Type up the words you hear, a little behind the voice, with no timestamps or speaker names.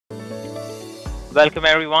Welcome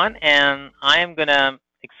everyone, and I am going to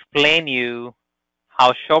explain you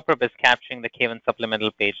how SurePrep is capturing the K-1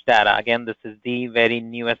 supplemental page data. Again, this is the very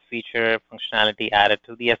newest feature functionality added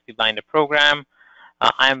to the SPBINDER program.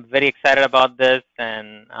 I'm very excited about this,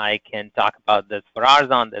 and I can talk about this for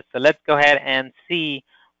hours on this. So let's go ahead and see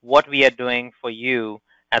what we are doing for you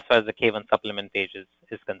as far as the K-1 supplement page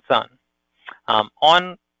is concerned.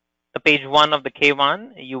 On the page 1 of the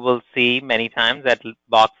K1, you will see many times that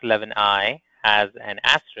box 11I has an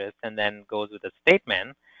asterisk and then goes with a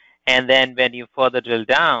statement. And then when you further drill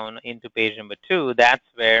down into page number 2, that's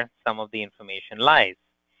where some of the information lies.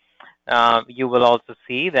 You will also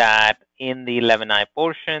see that in the 11I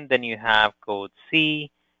portion, then you have code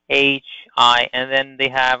C, H, I, and then they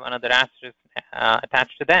have another asterisk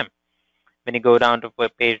attached to them. When you go down to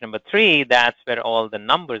page number 3, that's where all the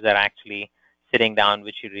numbers are actually sitting down,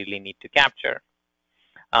 which you really need to capture.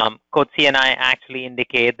 Code C and I actually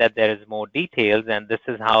indicate that there is more details, and this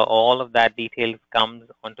is how all of that details comes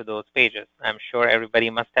onto those pages. I'm sure everybody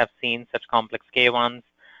must have seen such complex K1s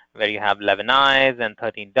where you have 11 I's and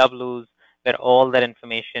 13 W's, where all that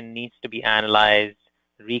information needs to be analyzed,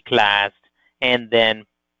 reclassed, and then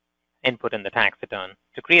input in the tax return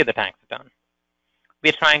to create the tax return.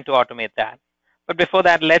 We're trying to automate that. But before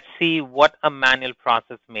that, let's see what a manual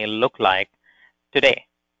process may look like today.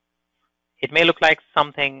 It may look like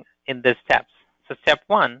something in these steps. So step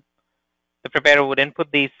 1, the preparer would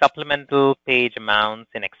input the supplemental page amounts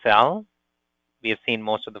in Excel. We have seen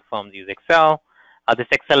most of the firms use Excel. This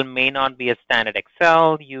Excel may not be a standard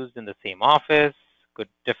Excel used in the same office, could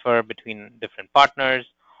differ between different partners,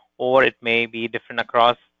 or it may be different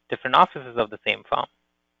across different offices of the same firm.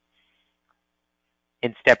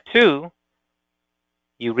 In step 2,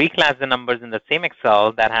 you reclass the numbers in the same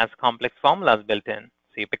Excel that has complex formulas built in.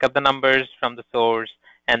 So you pick up the numbers from the source,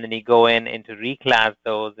 and then you go into reclass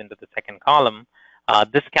those into the second column.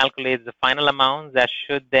 This calculates the final amounts that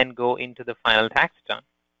should then go into the final tax return.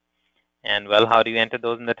 And well, how do you enter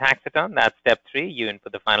those in the tax return? That's step 3. You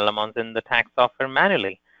input the final amounts in the tax software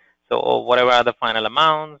manually. So whatever are the final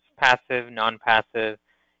amounts, passive, non-passive,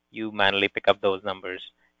 you manually pick up those numbers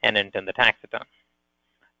and enter in the tax return.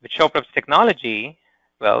 With SurePrep's technology,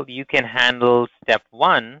 well, you can handle step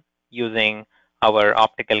 1 using our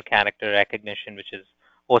optical character recognition, which is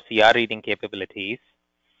OCR reading capabilities.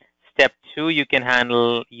 Step 2, you can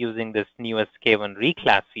handle using this newest K1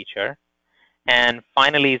 reclass feature. And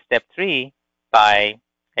finally, step 3, by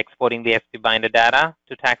exporting the SPBINDER data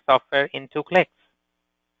to tax software in 2 clicks.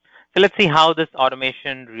 So let's see how this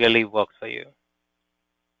automation really works for you.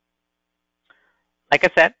 Like I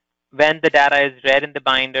said, when the data is read in the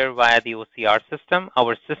binder via the OCR system,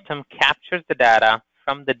 our system captures the data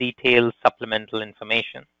from the detailed supplemental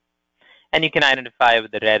information. And you can identify with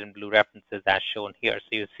the red and blue references as shown here. So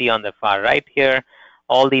you see on the far right here,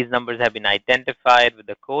 all these numbers have been identified with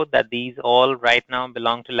the code that these all right now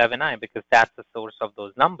belong to 11I because that's the source of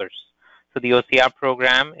those numbers. So the OCR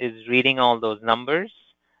program is reading all those numbers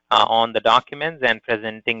on the documents and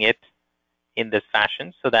presenting it in this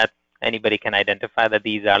fashion so that anybody can identify that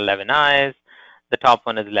these are 11I's. The top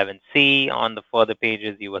one is 11C. On the further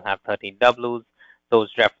pages, you will have 13 W's, those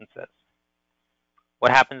references.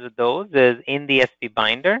 What happens with those is in the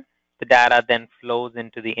SPBINDER, the data then flows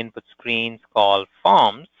into the input screens called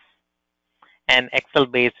forms and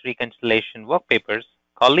Excel-based reconciliation workpapers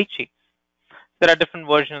called lead sheets. There are different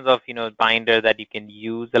versions of binder that you can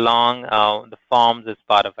use along. The forms is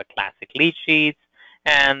part of a classic lead sheets,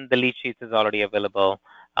 and the lead sheets is already available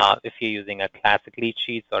if you're using a classic lead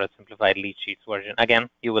sheets or a simplified lead sheets version. Again,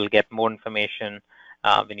 you will get more information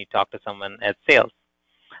when you talk to someone at sales.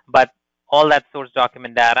 But all that source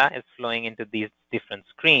document data is flowing into these different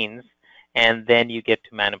screens, and then you get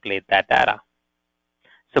to manipulate that data.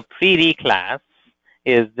 So pre-reclass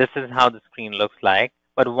this is how the screen looks like.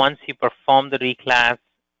 But once you perform the reclass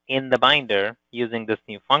in the binder using this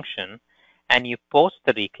new function, and you post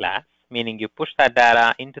the reclass, meaning you push that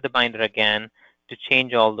data into the binder again to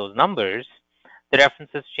change all those numbers, the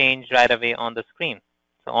references change right away on the screen.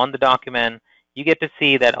 So on the document, you get to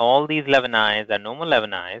see that all these 11I's are normal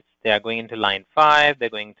 11I's. They are going into line 5, they're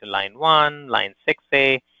going to line 1, line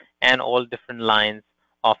 6A, and all different lines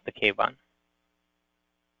of the K1.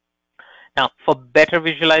 Now, for better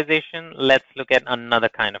visualization, let's look at another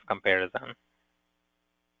kind of comparison.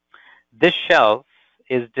 This shelf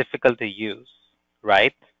is difficult to use,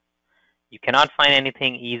 right? You cannot find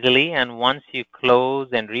anything easily, and once you close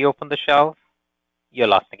and reopen the shelf, you're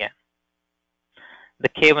lost again. The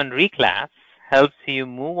K1 reclass helps you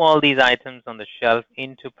move all these items on the shelf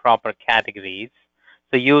into proper categories.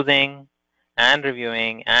 So using and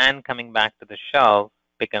reviewing and coming back to the shelf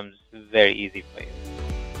becomes very easy for you.